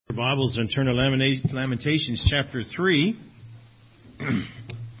Bibles and turn to Lamentations chapter 3.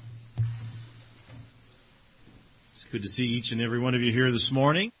 It's good to see each and every one of you here this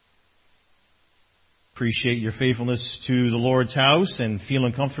morning. Appreciate your faithfulness to the Lord's house and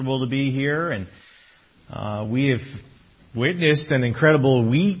feeling comfortable to be here. And we have witnessed an incredible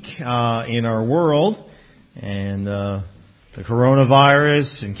week in our world. And the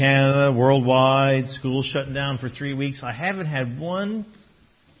coronavirus in Canada, worldwide, schools shutting down for 3 weeks. I haven't had one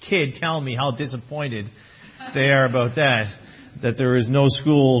kid tell me how disappointed they are about that there is no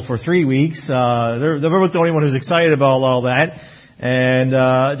school for 3 weeks. They're about the only one who's excited about all that. And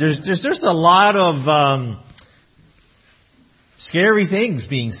there's a lot of scary things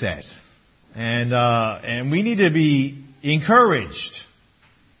being said. And we need to be encouraged.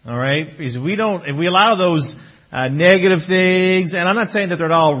 All right? Because if we allow those negative things, and I'm not saying that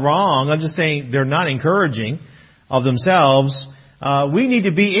they're all wrong, I'm just saying they're not encouraging of themselves. We need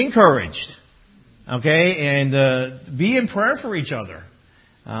to be encouraged, okay, and be in prayer for each other.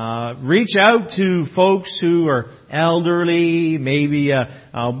 Reach out to folks who are elderly, maybe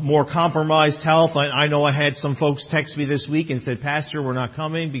more compromised health. I know I had some folks text me this week and said, "Pastor, we're not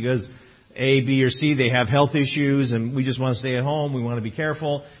coming because A, B, or C, they have health issues, and we just want to stay at home. We want to be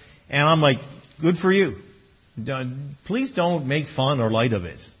careful." And I'm like, good for you. Please don't make fun or light of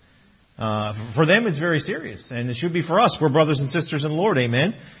it. For them, it's very serious, and it should be for us. We're brothers and sisters in the Lord,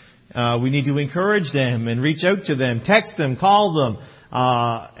 amen. We need to encourage them and reach out to them, text them, call them,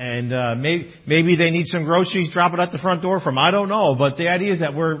 and maybe they need some groceries, drop it at the front door from. I don't know, but the idea is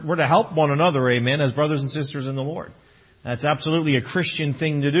that we're to help one another, amen, as brothers and sisters in the Lord. That's absolutely a Christian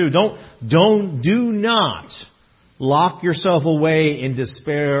thing to do. Do not lock yourself away in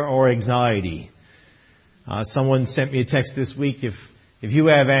despair or anxiety. Someone sent me a text this week. If you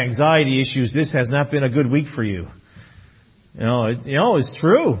have anxiety issues, this has not been a good week for you. You know, it's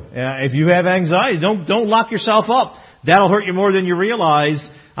true. If you have anxiety, don't lock yourself up. That'll hurt you more than you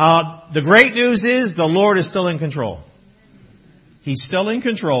realize. The great news is the Lord is still in control. He's still in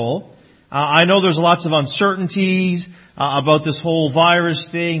control. I know there's lots of uncertainties about this whole virus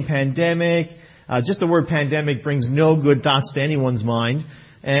thing, pandemic. Just the word pandemic brings no good thoughts to anyone's mind.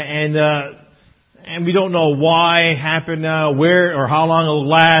 And we don't know why it happened, where or how long it will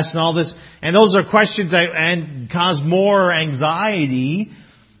last and all this. And those are questions that cause more anxiety.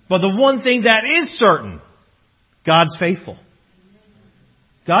 But the one thing that is certain, God's faithful.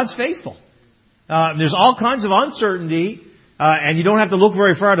 God's faithful. There's all kinds of uncertainty, and you don't have to look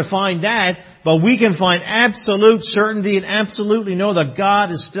very far to find that. But we can find absolute certainty and absolutely know that God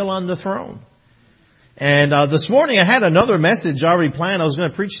is still on the throne. And this morning I had another message already planned. I was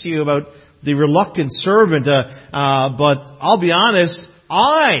going to preach to you about the reluctant servant, but I'll be honest,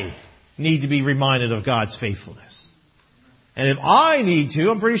 I need to be reminded of God's faithfulness. And if I need to,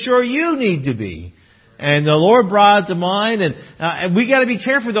 I'm pretty sure you need to be. And the Lord brought it to mind, and we gotta be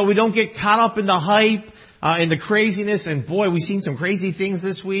careful though, we don't get caught up in the hype, in the craziness, and boy, we've seen some crazy things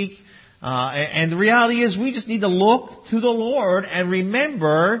this week. And the reality is we just need to look to the Lord and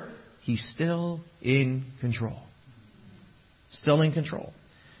remember He's still in control. Still in control.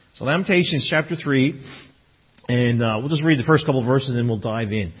 So Lamentations chapter 3, and we'll just read the first couple of verses and then we'll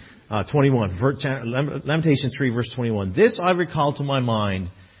dive in. 21, Lamentations 3 verse 21. This I recall to my mind,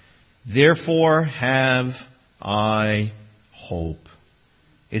 therefore have I hope.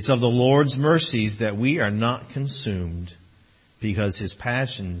 It's of the Lord's mercies that we are not consumed, because His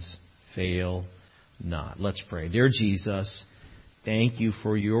passions fail not. Let's pray. Dear Jesus, thank you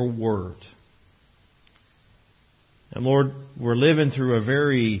for your word. And Lord, we're living through a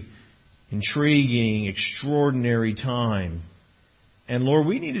very intriguing, extraordinary time. And Lord,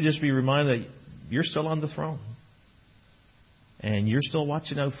 we need to just be reminded that you're still on the throne. And you're still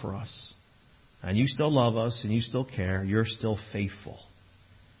watching out for us. And you still love us and you still care. You're still faithful.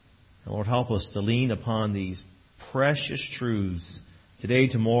 And Lord, help us to lean upon these precious truths today,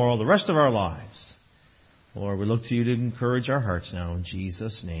 tomorrow, the rest of our lives. Lord, we look to you to encourage our hearts now. In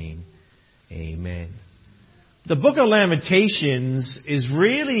Jesus' name, amen. The book of Lamentations is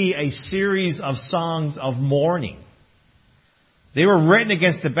really a series of songs of mourning. They were written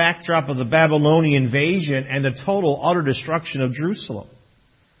against the backdrop of the Babylonian invasion and the total, utter destruction of Jerusalem.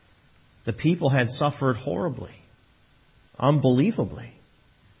 The people had suffered horribly, unbelievably.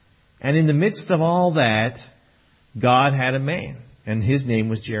 And in the midst of all that, God had a man, and his name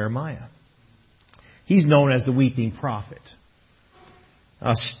was Jeremiah. He's known as the weeping prophet.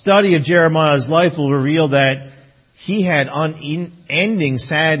 A study of Jeremiah's life will reveal that he had unending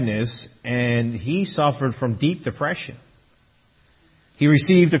sadness and he suffered from deep depression. He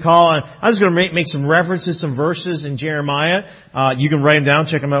received a call. I'm just going to make some references, some verses in Jeremiah. You can write them down,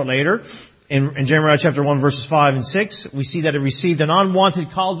 check them out later. In Jeremiah chapter 1 verses 5 and 6, we see that he received an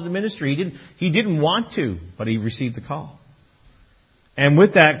unwanted call to the ministry. He didn't want to, but he received the call. And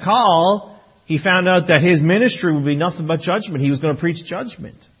with that call, he found out that his ministry would be nothing but judgment. He was going to preach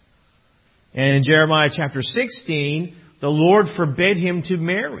judgment. And in Jeremiah chapter 16, the Lord forbid him to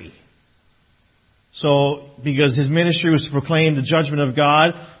marry. So, because his ministry was to proclaim the judgment of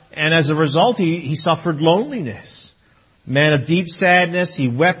God, and as a result, he suffered loneliness. Man of deep sadness, he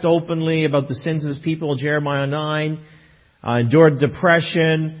wept openly about the sins of his people in Jeremiah 9, endured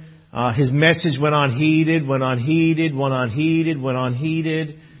depression, his message went unheeded, and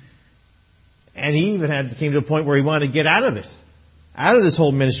he even came to a point where he wanted to get out of it, out of this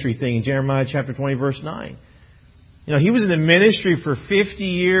whole ministry thing in Jeremiah chapter 20 verse 9. He was in the ministry for 50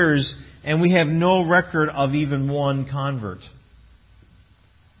 years, and we have no record of even one convert.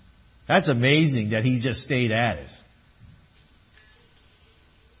 That's amazing that he just stayed at it.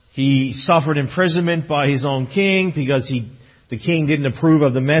 He suffered imprisonment by his own king because the king didn't approve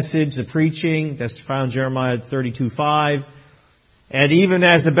of the message, the preaching. That's found in Jeremiah 32:5. And even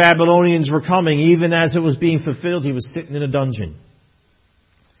as the Babylonians were coming, even as it was being fulfilled, he was sitting in a dungeon.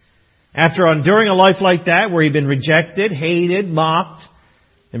 After enduring a life like that, where he'd been rejected, hated, mocked,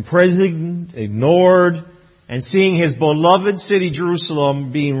 imprisoned, ignored, and seeing his beloved city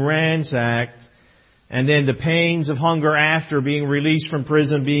Jerusalem being ransacked, and then the pains of hunger after being released from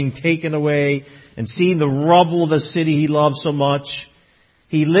prison, being taken away, and seeing the rubble of the city he loved so much,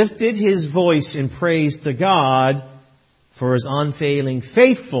 he lifted his voice in praise to God for his unfailing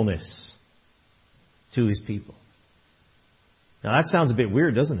faithfulness to his people. Now that sounds a bit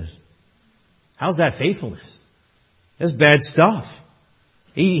weird, doesn't it? How's that faithfulness? That's bad stuff.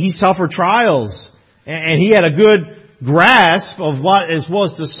 He suffered trials, and he had a good grasp of what it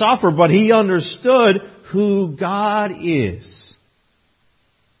was to suffer, but he understood who God is.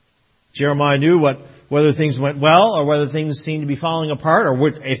 Jeremiah knew whether things went well or whether things seemed to be falling apart, or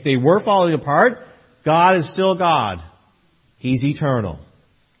if they were falling apart, God is still God. He's eternal.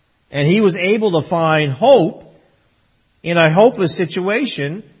 And he was able to find hope in a hopeless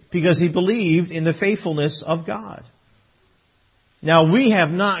situation because he believed in the faithfulness of God. Now, we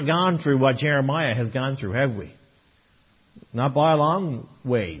have not gone through what Jeremiah has gone through, have we? Not by a long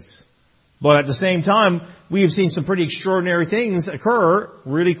ways. But at the same time, we have seen some pretty extraordinary things occur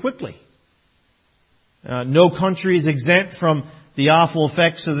really quickly. No country is exempt from the awful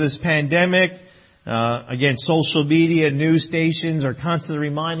effects of this pandemic. Again, social media and news stations are constantly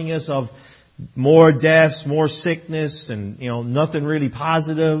reminding us of more deaths, more sickness, and, nothing really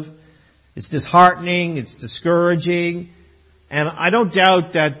positive. It's disheartening. It's discouraging. And I don't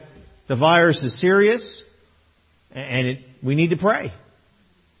doubt that the virus is serious, and we need to pray.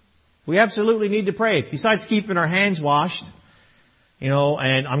 We absolutely need to pray. Besides keeping our hands washed,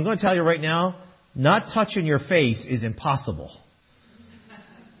 and I'm going to tell you right now, not touching your face is impossible.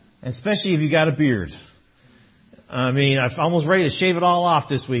 Especially if you got a beard. I'm almost ready to shave it all off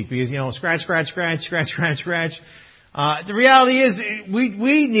this week because, scratch. The reality is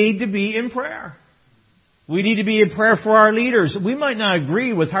we need to be in prayer. We need to be in prayer for our leaders. We might not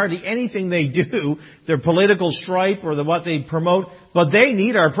agree with hardly anything they do, their political stripe or what they promote, but they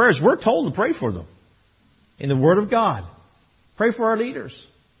need our prayers. We're told to pray for them in the Word of God. Pray for our leaders.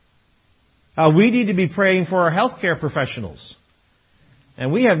 We need to be praying for our healthcare professionals.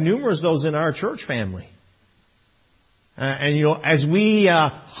 And we have numerous of those in our church family. As we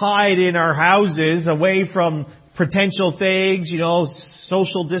hide in our houses away from potential things,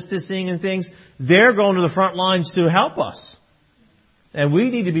 social distancing and things, they're going to the front lines to help us. And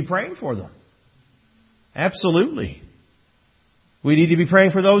we need to be praying for them. Absolutely. We need to be praying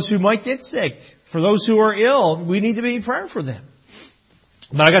for those who might get sick, for those who are ill. We need to be praying for them.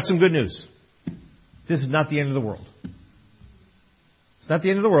 But I got some good news. This is not the end of the world. It's not the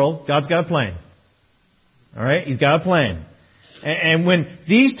end of the world. God's got a plan. All right? He's got a plan. And when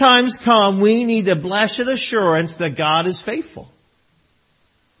these times come, we need the blessed assurance that God is faithful.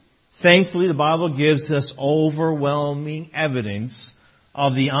 Thankfully, the Bible gives us overwhelming evidence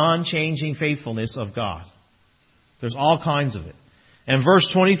of the unchanging faithfulness of God. There's all kinds of it. And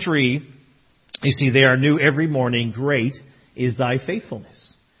verse 23, you see, they are new every morning. Great is thy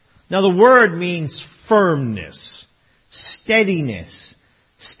faithfulness. Now, the word means firmness, steadiness,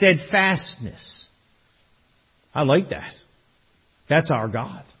 steadfastness. I like that. That's our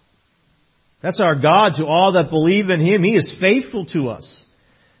God. That's our God to all that believe in Him. He is faithful to us.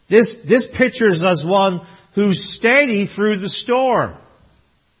 This pictures us one who's steady through the storm.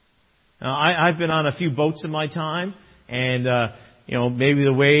 Now, I've been on a few boats in my time, and maybe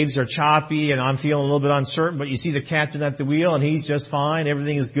the waves are choppy and I'm feeling a little bit uncertain, but you see the captain at the wheel and he's just fine.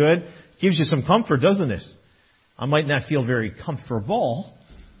 Everything is good. Gives you some comfort, doesn't it? I might not feel very comfortable.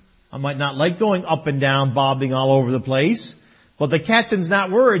 I might not like going up and down, bobbing all over the place. But the captain's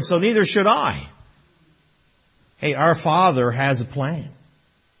not worried, so neither should I. Hey, our Father has a plan.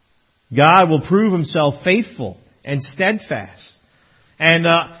 God will prove Himself faithful and steadfast. And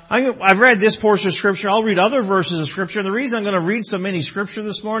I've read this portion of Scripture. I'll read other verses of Scripture. And the reason I'm going to read so many Scripture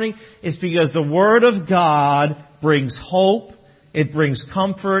this morning is because the Word of God brings hope, it brings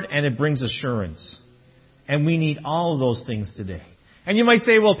comfort, and it brings assurance. And we need all of those things today. And you might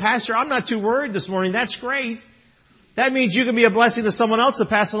say, well, Pastor, I'm not too worried this morning. That's great. That means you can be a blessing to someone else to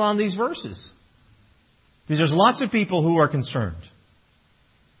pass along these verses. Because there's lots of people who are concerned.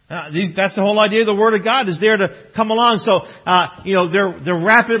 That's the whole idea of the Word of God is there to come along. So, they're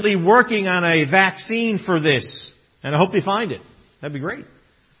rapidly working on a vaccine for this. And I hope they find it. That'd be great.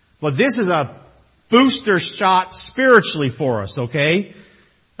 But this is a booster shot spiritually for us, okay?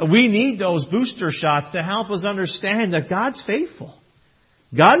 We need those booster shots to help us understand that God's faithful.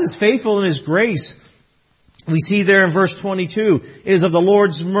 God is faithful in His grace. We see there in verse 22, it is of the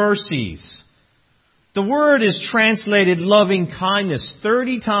Lord's mercies. The word is translated loving kindness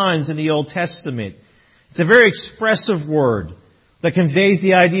 30 times in the Old Testament. It's a very expressive word that conveys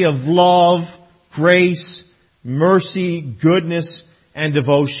the idea of love, grace, mercy, goodness, and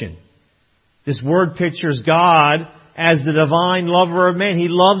devotion. This word pictures God as the divine lover of men. He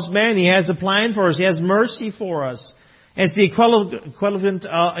loves men. He has a plan for us. He has mercy for us. And it's the equivalent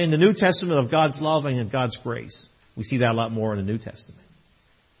in the New Testament of God's love and of God's grace. We see that a lot more in the New Testament.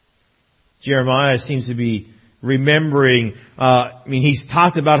 Jeremiah seems to be remembering, he's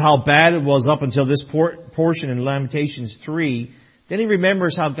talked about how bad it was up until this portion in Lamentations 3. Then he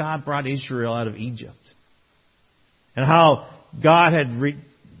remembers how God brought Israel out of Egypt. And how God had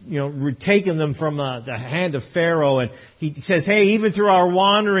taken them from the hand of Pharaoh. And he says, hey, even through our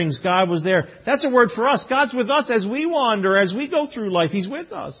wanderings, God was there. That's a word for us. God's with us as we wander, as we go through life. He's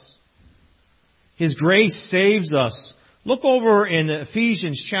with us. His grace saves us. Look over in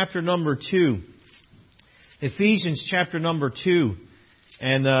Ephesians chapter number 2. Ephesians chapter number 2.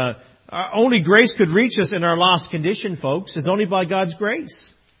 And only grace could reach us in our lost condition, folks. It's only by God's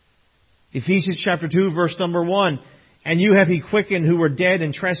grace. Ephesians chapter 2, verse number 1. And you have He quickened who were dead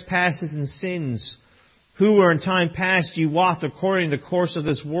in trespasses and sins, who were in time past you walked according to the course of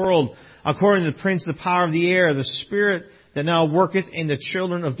this world, according to the prince of the power of the air, the spirit that now worketh in the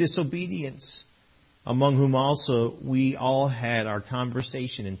children of disobedience, among whom also we all had our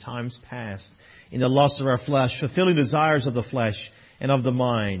conversation in times past, in the lust of our flesh, fulfilling the desires of the flesh and of the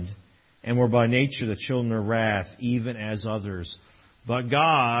mind, and were by nature the children of wrath, even as others. But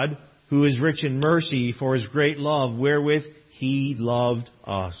God, who is rich in mercy, for His great love, wherewith He loved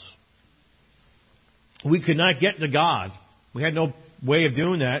us. We could not get to God. We had no way of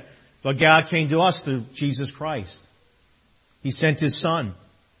doing that, but God came to us through Jesus Christ. He sent His Son.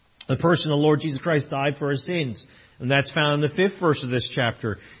 The person of the Lord Jesus Christ died for our sins. And that's found in the 5th verse of this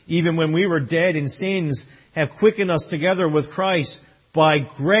chapter. Even when we were dead in sins, have quickened us together with Christ. By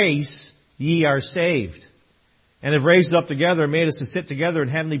grace ye are saved. And have raised us up together and made us to sit together in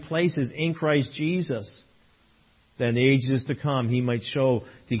heavenly places in Christ Jesus. That in the ages to come He might show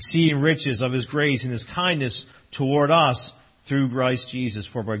the exceeding riches of His grace and His kindness toward us through Christ Jesus.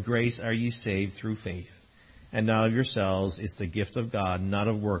 For by grace are ye saved through faith. And not of yourselves, it's the gift of God, not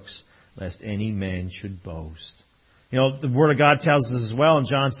of works, lest any man should boast. The Word of God tells us as well in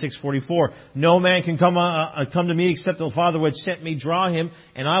John 6:44, no man can come to me except the Father which sent me draw him,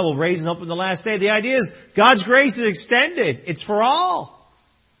 and I will raise him up in the last day. The idea is God's grace is extended. It's for all.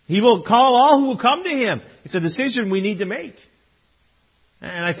 He will call all who will come to Him. It's a decision we need to make.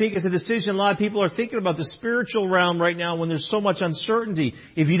 And I think it's a decision a lot of people are thinking about the spiritual realm right now when there's so much uncertainty.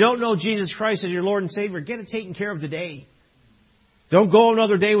 If you don't know Jesus Christ as your Lord and Savior, get it taken care of today. Don't go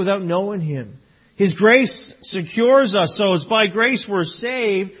another day without knowing Him. His grace secures us. So it's by grace we're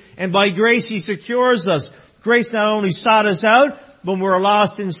saved, and by grace He secures us. Grace not only sought us out when we're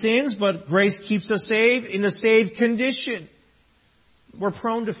lost in sins, but grace keeps us saved in the saved condition. We're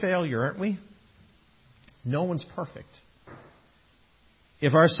prone to failure, aren't we? No one's perfect.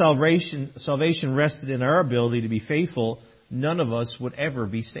 If our salvation rested in our ability to be faithful, none of us would ever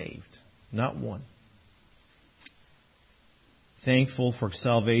be saved. Not one. Thankful for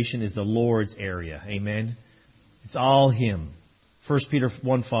salvation is the Lord's area. Amen. It's all Him. 1 Peter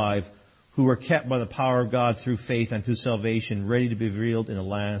 1:5, who are kept by the power of God through faith unto salvation, ready to be revealed in the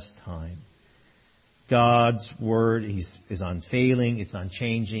last time. God's Word is unfailing. It's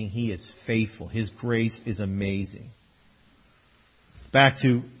unchanging. He is faithful. His grace is amazing. back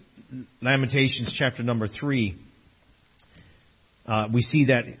to Lamentations chapter number 3, we see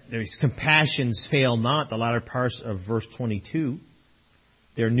that there's compassions fail not, the latter parts of verse 22.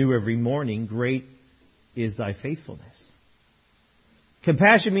 They're new every morning. Great is thy faithfulness.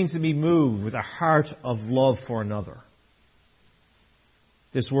 Compassion means to be moved with a heart of love for another.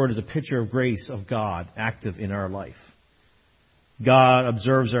 This word is a picture of grace of God active in our life. God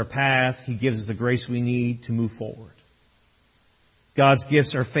observes our path. He gives us the grace we need to move forward. God's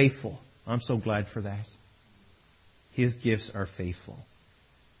gifts are faithful. I'm so glad for that. His gifts are faithful.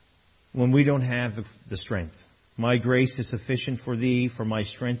 When we don't have the strength, my grace is sufficient for thee, for my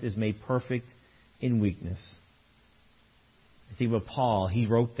strength is made perfect in weakness. I think about Paul. He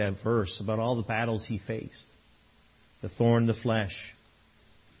wrote that verse about all the battles he faced. The thorn in the flesh.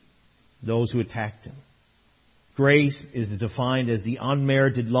 Those who attacked him. Grace is defined as the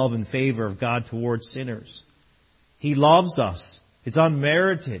unmerited love and favor of God towards sinners. He loves us. It's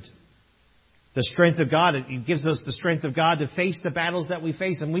unmerited. The strength of God, it gives us the strength of God to face the battles that we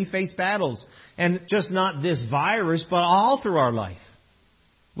face. And we face battles. And just not this virus, but all through our life.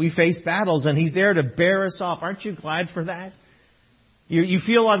 We face battles and He's there to bear us up. Aren't you glad for that? You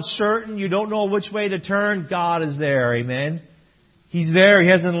feel uncertain. You don't know which way to turn. God is there. Amen. He's there. He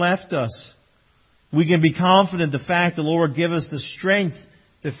hasn't left us. We can be confident the fact the Lord give us the strength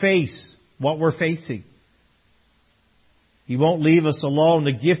to face what we're facing. He won't leave us alone.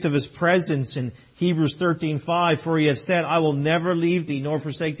 The gift of His presence in Hebrews 13:5, for He has said, I will never leave thee nor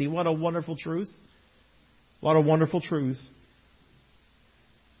forsake thee. What a wonderful truth. What a wonderful truth.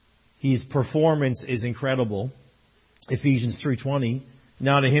 His performance is incredible. Ephesians 3:20.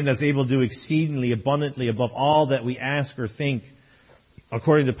 Now to Him that's able to do exceedingly abundantly above all that we ask or think,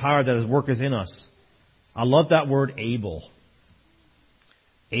 according to the power that is worketh in us. I love that word able.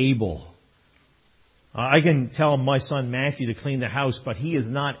 Able. I can tell my son Matthew to clean the house, but he is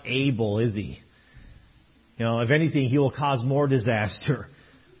not able, is he? You know, if anything, he will cause more disaster.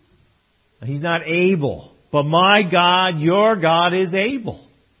 He's not able. But my God, your God is able.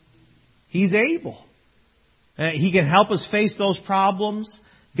 He's able. He can help us face those problems.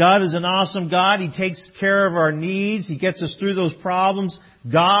 God is an awesome God. He takes care of our needs. He gets us through those problems.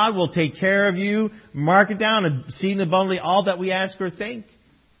 God will take care of you. Mark it down and see abundantly all that we ask or think.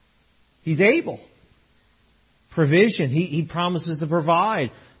 He's able. Provision. He promises to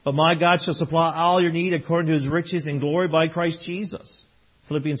provide. But my God shall supply all your need according to His riches and glory by Christ Jesus.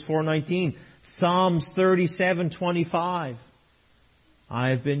 Philippians 4:19. Psalms 37:25. I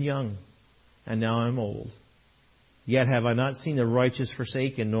have been young, and now I'm old. Yet have I not seen the righteous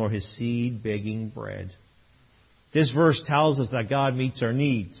forsaken, nor his seed begging bread. This verse tells us that God meets our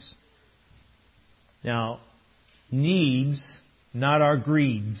needs. Now, needs, not our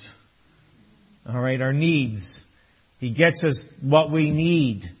greeds. All right, our needs. He gets us what we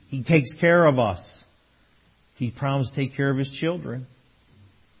need. He takes care of us. He promised to take care of His children.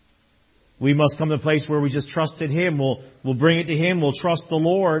 We must come to a place where we just trust in Him. We'll bring it to Him. We'll trust the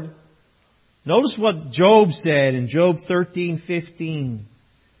Lord. Notice what Job said in Job 13:15.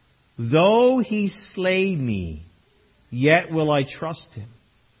 Though He slay me, yet will I trust Him.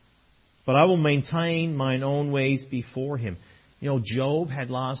 But I will maintain mine own ways before Him. You know, Job had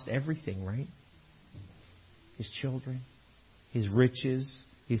lost everything, right? His children, his riches,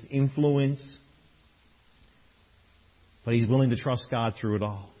 his influence. But he's willing to trust God through it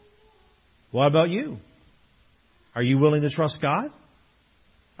all. What about you? Are you willing to trust God?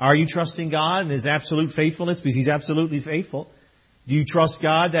 Are you trusting God in His absolute faithfulness? Because He's absolutely faithful. Do you trust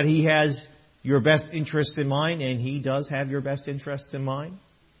God that He has your best interests in mind? And He does have your best interests in mind.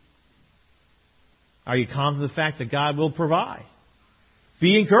 Are you confident of the fact that God will provide?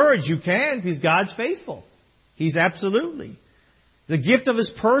 Be encouraged. You can, because God's faithful. He's absolutely. The gift of His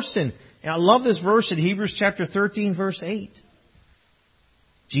person. And I love this verse in Hebrews chapter 13, verse 8.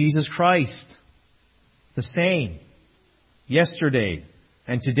 Jesus Christ, the same, yesterday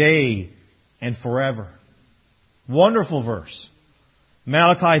and today and forever. Wonderful verse.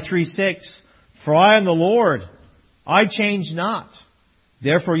 Malachi 3:6. For I am the Lord, I change not.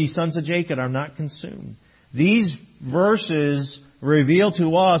 Therefore ye sons of Jacob are not consumed. These verses reveal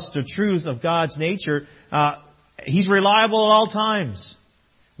to us the truth of God's nature. He's reliable at all times.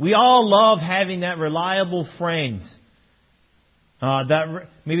 We all love having that reliable friend.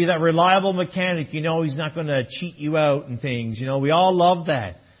 Maybe that reliable mechanic, you know, he's not going to cheat you out and things. You know, we all love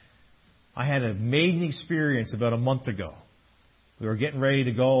that. I had an amazing experience about a month ago. We were getting ready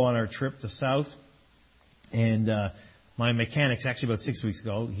to go on our trip to South. And my mechanic, actually about 6 weeks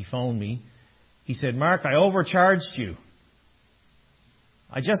ago, he phoned me. He said, Mark, I overcharged you.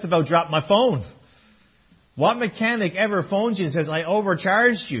 I just about dropped my phone. What mechanic ever phones you and says, I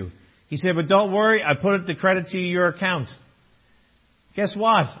overcharged you? He said, but don't worry, I put it the credit to your account. Guess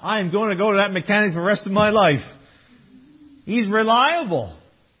what? I am going to go to that mechanic for the rest of my life. He's reliable.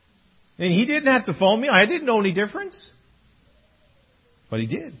 And he didn't have to phone me. I didn't know any difference. But he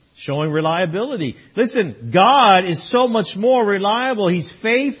did, showing reliability. Listen, God is so much more reliable. He's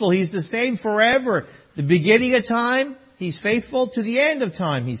faithful. He's the same forever. The beginning of time, He's faithful. To the end of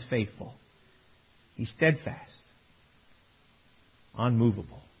time, He's faithful. He's steadfast.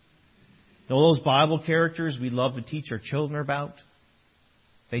 Unmovable. You know those Bible characters we love to teach our children about?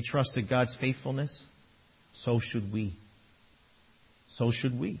 They trusted God's faithfulness. So should we. So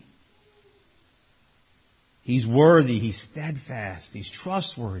should we. He's worthy. He's steadfast. He's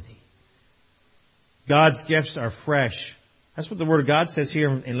trustworthy. God's gifts are fresh. That's what the Word of God says here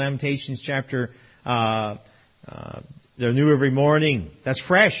in Lamentations chapter, they're new every morning. That's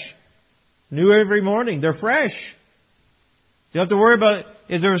fresh. New every morning. They're fresh. You don't have to worry about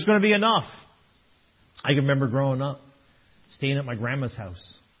if there's going to be enough. I can remember growing up, staying at my grandma's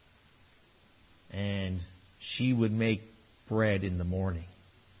house. And she would make bread in the morning.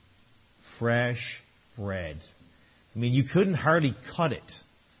 Fresh bread. I mean, you couldn't hardly cut it.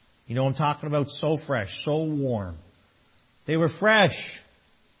 You know what I'm talking about? So fresh, so warm. They were fresh.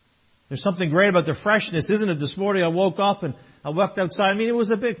 There's something great about their freshness, isn't it? This morning I woke up and I walked outside. I mean, it was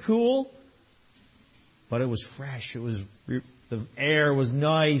a bit cool, but it was fresh. The air was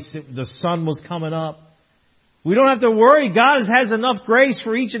nice. The sun was coming up. We don't have to worry. God has enough grace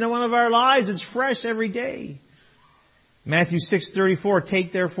for each and one of our lives. It's fresh every day. Matthew 6:34,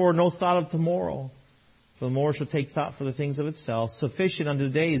 take therefore no thought of tomorrow, for the morrow shall take thought for the things of itself. Sufficient unto the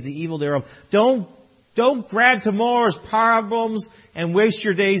day is the evil thereof. Don't grab tomorrow's problems and waste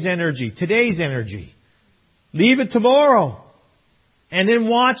your day's energy, today's energy. Leave it tomorrow. And then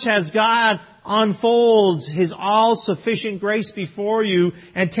watch as God unfolds His all-sufficient grace before you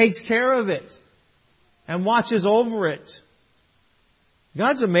and takes care of it and watches over it.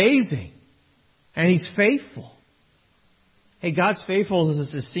 God's amazing. And He's faithful. Hey, God's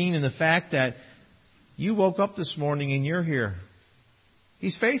faithfulness is seen in the fact that you woke up this morning and you're here.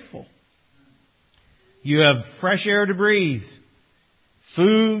 He's faithful. You have fresh air to breathe,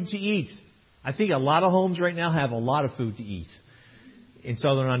 food to eat. I think a lot of homes right now have a lot of food to eat in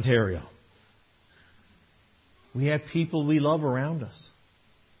Southern Ontario. We have people we love around us.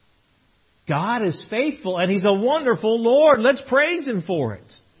 God is faithful and He's a wonderful Lord. Let's praise Him for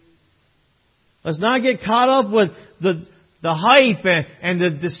it. Let's not get caught up with the hype and the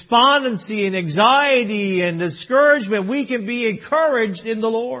despondency and anxiety and discouragement. We can be encouraged in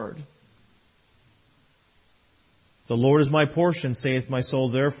the Lord. The Lord is my portion, saith my soul,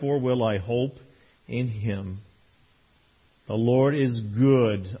 therefore will I hope in Him. The Lord is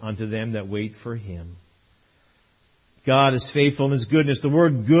good unto them that wait for Him. God is faithful in His goodness. The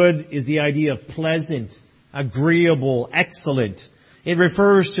word good is the idea of pleasant, agreeable, excellent. It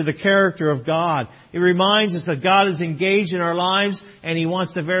refers to the character of God. It reminds us that God is engaged in our lives and He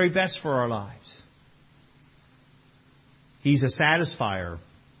wants the very best for our lives. He's a satisfier.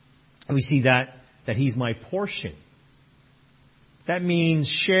 And we see that He's my portion. That means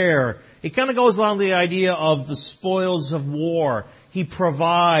share. It kind of goes along the idea of the spoils of war. He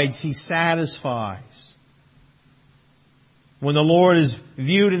provides. He satisfies. When the Lord is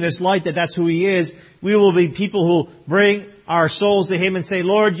viewed in this light, that's who He is, we will be people who bring our souls to Him and say,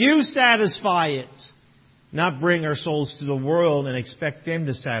 Lord, You satisfy it. Not bring our souls to the world and expect them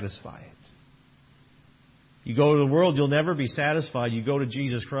to satisfy it. You go to the world, you'll never be satisfied. You go to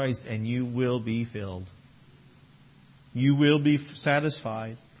Jesus Christ and you will be filled. You will be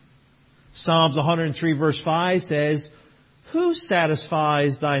satisfied. Psalms 103 verse 5 says, who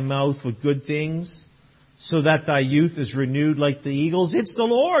satisfies thy mouth with good things so that thy youth is renewed like the eagles? It's the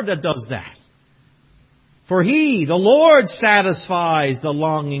Lord that does that. For He, the Lord, satisfies the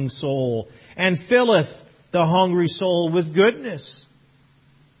longing soul and filleth the hungry soul with goodness.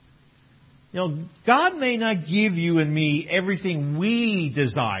 You know, God may not give you and me everything we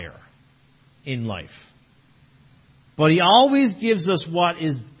desire in life, but He always gives us what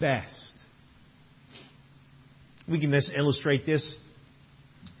is best. We can just illustrate this.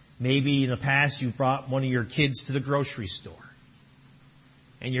 Maybe in the past you've brought one of your kids to the grocery store.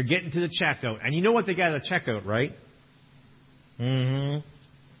 And you're getting to the checkout. And you know what they got at the checkout, right? Mm-hmm.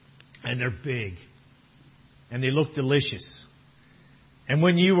 And they're big. And they look delicious. And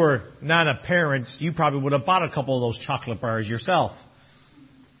when you were not a parent, you probably would have bought a couple of those chocolate bars yourself.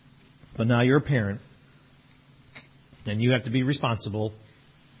 But now you're a parent. And you have to be responsible.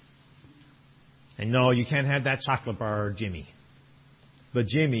 And no, you can't have that chocolate bar, Jimmy. But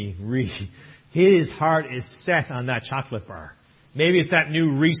Jimmy His heart is set on that chocolate bar. Maybe it's that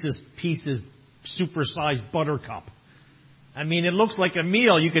new Reese's Pieces supersized buttercup. I mean, it looks like a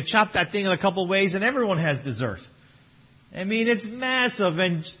meal. You could chop that thing in a couple ways and everyone has dessert. I mean, it's massive,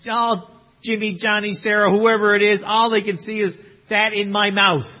 and all Jimmy, Johnny, Sarah, whoever it is, all they can see is that in my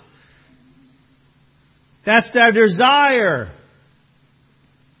mouth. That's their desire.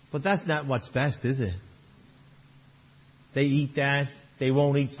 But that's not what's best, is it? They eat that. They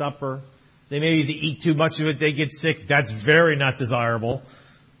won't eat supper. They maybe they eat too much of it, they get sick. That's very not desirable.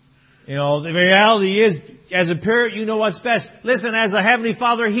 You know, the reality is, as a parent, you know what's best. Listen, as a Heavenly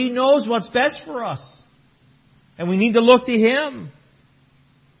Father, He knows what's best for us. And we need to look to Him.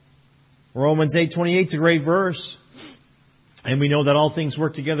 Romans 8:28 is a great verse. And we know that all things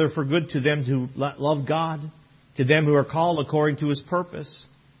work together for good to them who love God, to them who are called according to His purpose.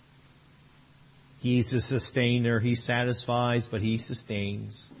 He's a sustainer. He satisfies, but He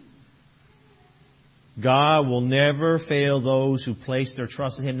sustains. God will never fail those who place their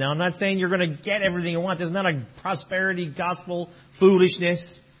trust in Him. Now, I'm not saying you're going to get everything you want. There's not a prosperity gospel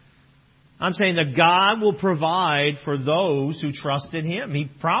foolishness. I'm saying that God will provide for those who trust in Him. He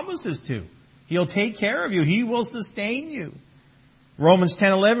promises to. He'll take care of you. He will sustain you. Romans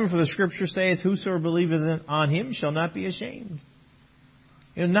 10:11, for the Scripture saith, whosoever believeth on Him shall not be ashamed.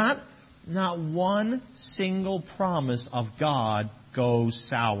 You know, not one single promise of God goes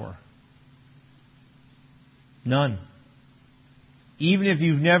sour. None. Even if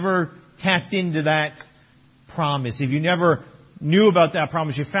you've never tapped into that promise, if you never knew about that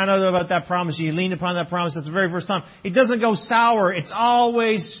promise, you found out about that promise, you leaned upon that promise, that's the very first time. It doesn't go sour. It's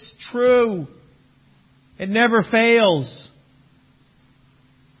always true. It never fails.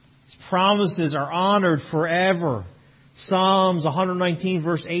 His promises are honored forever. Psalms 119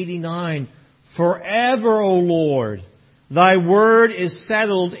 verse 89. Forever, O Lord, Thy word is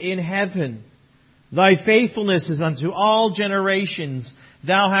settled in heaven. Thy faithfulness is unto all generations.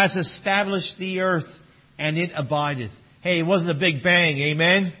 Thou hast established the earth, and it abideth. Hey, it wasn't a big bang,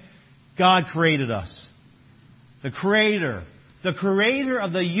 amen? God created us. The Creator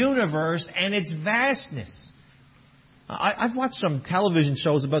of the universe and its vastness. I've watched some television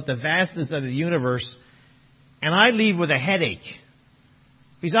shows about the vastness of the universe, and I leave with a headache.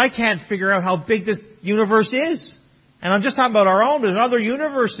 Because I can't figure out how big this universe is. And I'm just talking about our own. There's other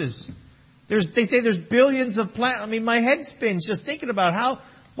universes. They say there's billions of planets. I mean, my head spins just thinking about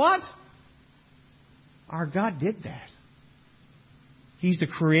what? Our God did that. He's the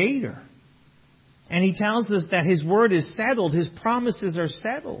Creator. And He tells us that His word is settled. His promises are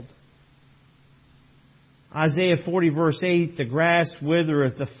settled. Isaiah 40 verse 8, the grass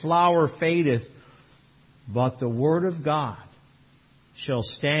withereth, the flower fadeth, but the word of God shall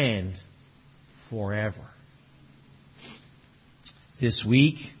stand forever. This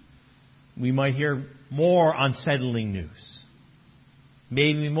week, we might hear more unsettling news.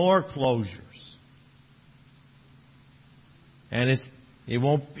 Maybe more closures. And it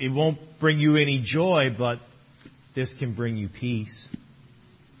won't bring you any joy, but this can bring you peace.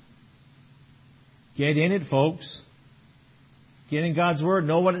 Get in it, folks. Get in God's Word.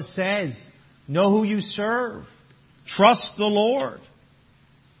 Know what it says. Know who you serve. Trust the Lord.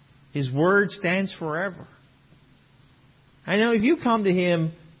 His Word stands forever. I know if you come to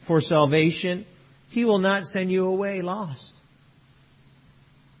Him for salvation, He will not send you away lost.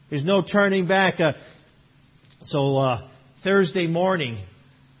 There's no turning back. Thursday morning,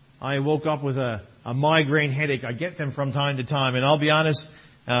 I woke up with a migraine headache. I get them from time to time. And I'll be honest,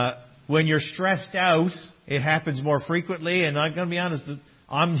 when you're stressed out, it happens more frequently. And I'm going to be honest,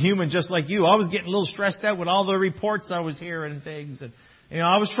 I'm human just like you. I was getting a little stressed out with all the reports I was hearing and things. And,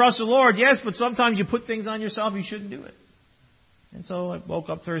 I was trusting the Lord, yes, but sometimes you put things on yourself, you shouldn't do it. And so I woke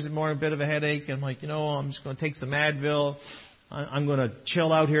up Thursday morning, a bit of a headache. I'm like, I'm just going to take some Advil. I'm going to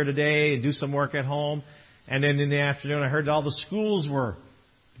chill out here today and do some work at home. And then in the afternoon, I heard all the schools were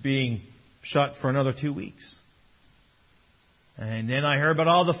being shut for another 2 weeks. And then I heard about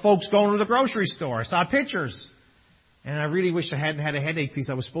all the folks going to the grocery store. I saw pictures. And I really wish I hadn't had a headache because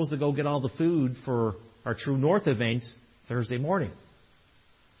I was supposed to go get all the food for our True North events Thursday morning.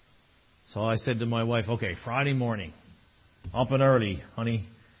 So I said to my wife, okay, Friday morning, up and early, honey,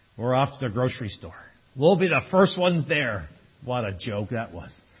 we're off to the grocery store. We'll be the first ones there. What a joke that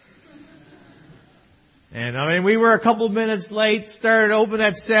was. And we were a couple minutes late, started open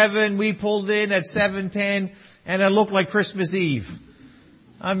at 7, we pulled in at 7:10, and it looked like Christmas Eve.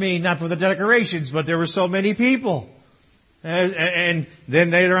 Not for the decorations, but there were so many people. And then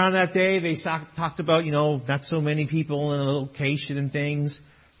later on that day, they talked about, not so many people in a location and things.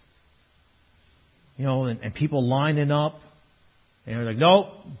 And people lining up. And they're like,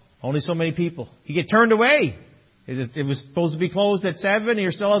 nope, Only so many people. You get turned away. It was supposed to be closed at 7 and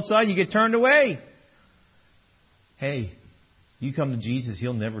you're still outside, you get turned away. Hey, you come to Jesus,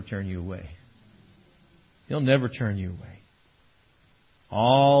 He'll never turn you away. He'll never turn you away.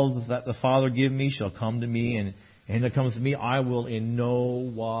 All that the Father give me shall come to me, and that comes to me I will in no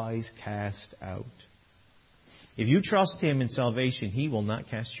wise cast out. If you trust Him in salvation, He will not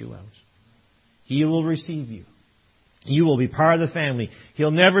cast you out. He will receive you. You will be part of the family.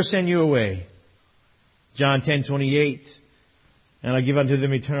 He'll never send you away. John 10:28. And I give unto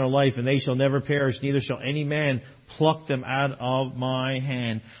them eternal life, and they shall never perish, neither shall any man pluck them out of my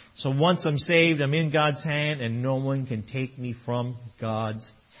hand. So once I'm saved, I'm in God's hand, and no one can take me from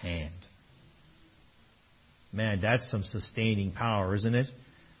God's hand. Man, that's some sustaining power, isn't it?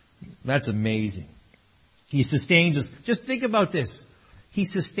 That's amazing. He sustains us. Just think about this. He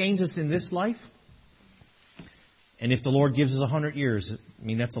sustains us in this life. And if the Lord gives us 100 years, I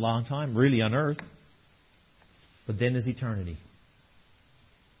mean, that's a long time, really, on earth. But then there's eternity.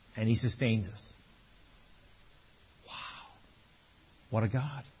 And He sustains us. Wow. What a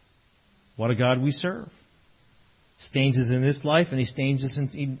God. What a God we serve. Sustains us in this life and He sustains us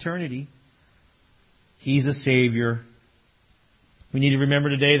in eternity. He's a Savior. We need to remember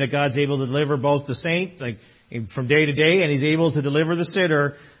today that God's able to deliver both the saint, like from day to day, and He's able to deliver the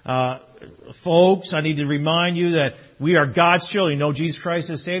sinner. Folks, I need to remind you that we are God's children. You know Jesus Christ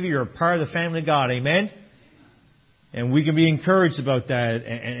as Savior. You're a part of the family of God. Amen? And we can be encouraged about that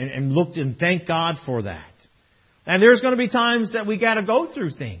and look and thank God for that. And there's going to be times that we got to go through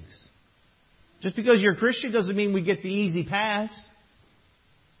things. Just because you're a Christian doesn't mean we get the easy pass.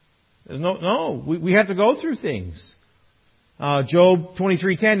 We have to go through things. Job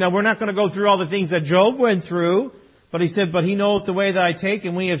 23:10. Now we're not going to go through all the things that Job went through, but he said, "But He knoweth the way that I take,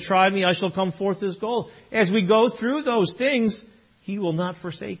 and when He have tried me, I shall come forth as gold." As we go through those things, He will not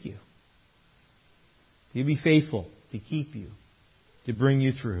forsake you. He'll be faithful to keep you, to bring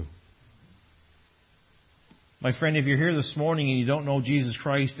you through. My friend, if you're here this morning and you don't know Jesus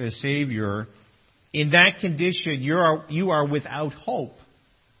Christ as Savior, in that condition, you are without hope.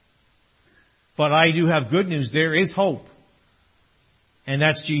 But I do have good news. There is hope. And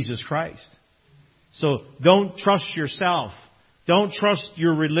that's Jesus Christ. So don't trust yourself. Don't trust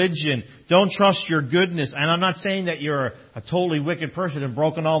your religion. Don't trust your goodness. And I'm not saying that you're a totally wicked person and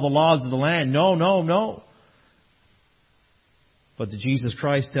broken all the laws of the land. No. But Jesus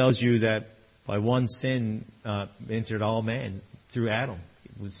Christ tells you that by one sin entered all man through Adam.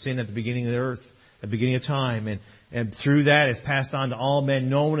 It was sin at the beginning of the earth, at the beginning of time. And through that it's passed on to all men.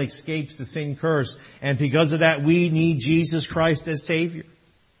 No one escapes the sin curse. And because of that, we need Jesus Christ as Savior.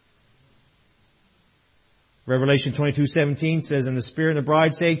 Revelation 22:17 says, "And the Spirit and the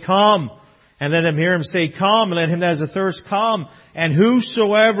bride say, Come. And let him hear Him say, Come. And let him that has a thirst come. And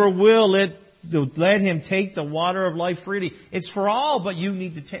whosoever will, let him take the water of life freely." It's for all, but you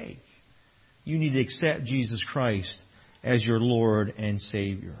need to take. You need to accept Jesus Christ as your Lord and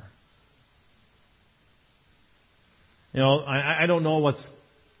Savior. You know, I don't know what's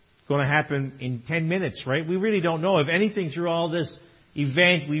going to happen in 10 minutes, right? We really don't know. If anything, through all this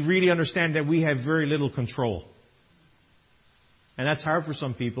event, we really understand that we have very little control. And that's hard for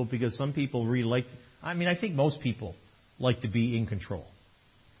some people because some people really I think most people like to be in control.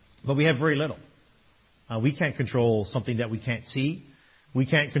 But we have very little. We can't control something that we can't see. We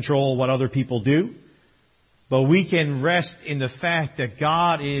can't control what other people do. But we can rest in the fact that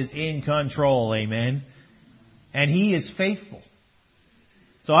God is in control. Amen. And He is faithful.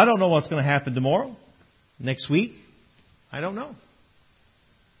 So I don't know what's going to happen tomorrow, next week. I don't know.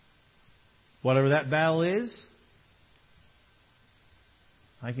 Whatever that battle is,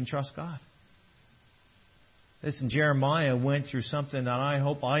 I can trust God. Listen, Jeremiah went through something that I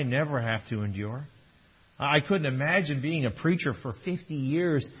hope I never have to endure. I couldn't imagine being a preacher for 50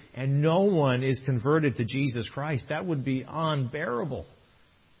 years and no one is converted to Jesus Christ. That would be unbearable.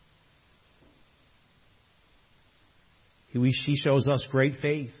 He shows us great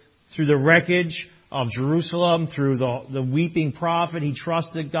faith. Through the wreckage of Jerusalem, through the weeping prophet, he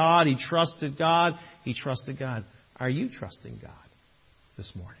trusted God, he trusted God, he trusted God. Are you trusting God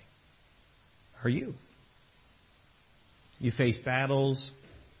this morning? Are you? You face battles,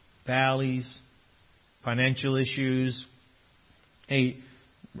 valleys, financial issues. Hey,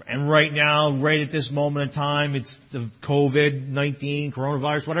 and right now, right at this moment in time, it's the COVID-19,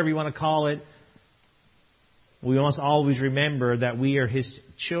 coronavirus, whatever you want to call it. We must always remember that we are His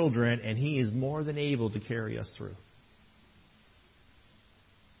children and He is more than able to carry us through.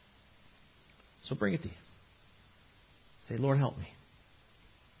 So bring it to Him. Say, Lord, help me.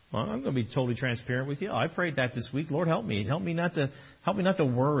 Well, I'm going to be totally transparent with you. I prayed that this week. Lord, help me. Help me not to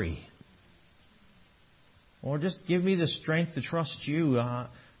worry. Or just give me the strength to trust you.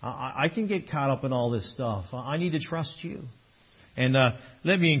 I can get caught up in all this stuff. I need to trust you. And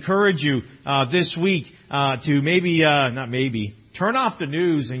let me encourage you this week to turn off the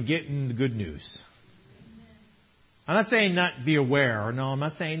news and get in the good news. I'm not saying not be aware. No, I'm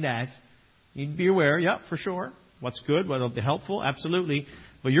not saying that. You need to be aware, yep, for sure. What's good, what'll be helpful, absolutely.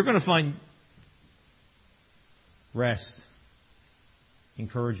 But you're going to find rest,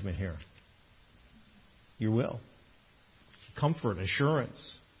 encouragement here. You will. Comfort,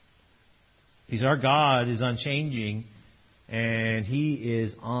 assurance. Because our God is unchanging and He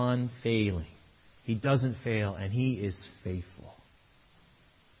is unfailing. He doesn't fail and He is faithful.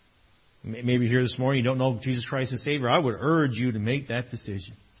 Maybe you're here this morning, you don't know Jesus Christ as Savior. I would urge you to make that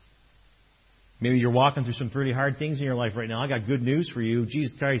decision. Maybe you're walking through some pretty hard things in your life right now. I got good news for you.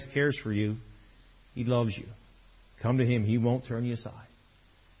 Jesus Christ cares for you. He loves you. Come to Him. He won't turn you aside.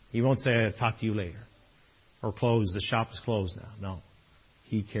 He won't say, I'll talk to you later. Or close, the shop is closed now. No.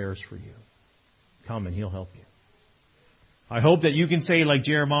 He cares for you. Come and He'll help you. I hope that you can say like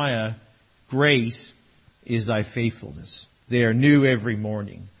Jeremiah, great is thy faithfulness. They are new every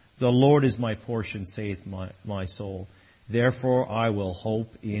morning. The Lord is my portion, saith my soul. Therefore I will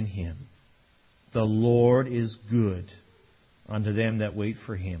hope in Him. The Lord is good unto them that wait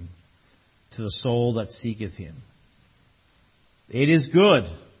for Him, to the soul that seeketh Him. It is good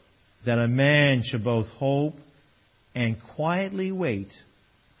that a man should both hope and quietly wait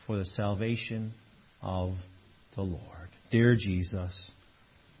for the salvation of the Lord. Dear Jesus,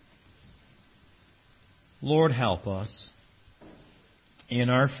 Lord, help us. In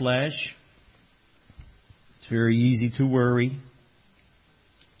our flesh, it's very easy to worry.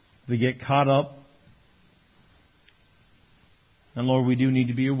 We get caught up. And Lord, we do need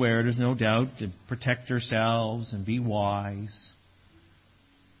to be aware, there's no doubt, to protect ourselves and be wise.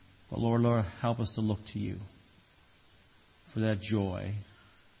 But Lord, help us to look to You for that joy,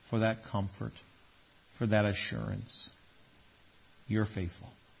 for that comfort, for that assurance. You're faithful.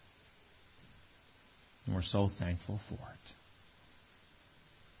 And we're so thankful for it.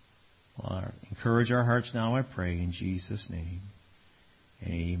 Well, encourage our hearts now, I pray, in Jesus' name.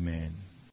 Amen.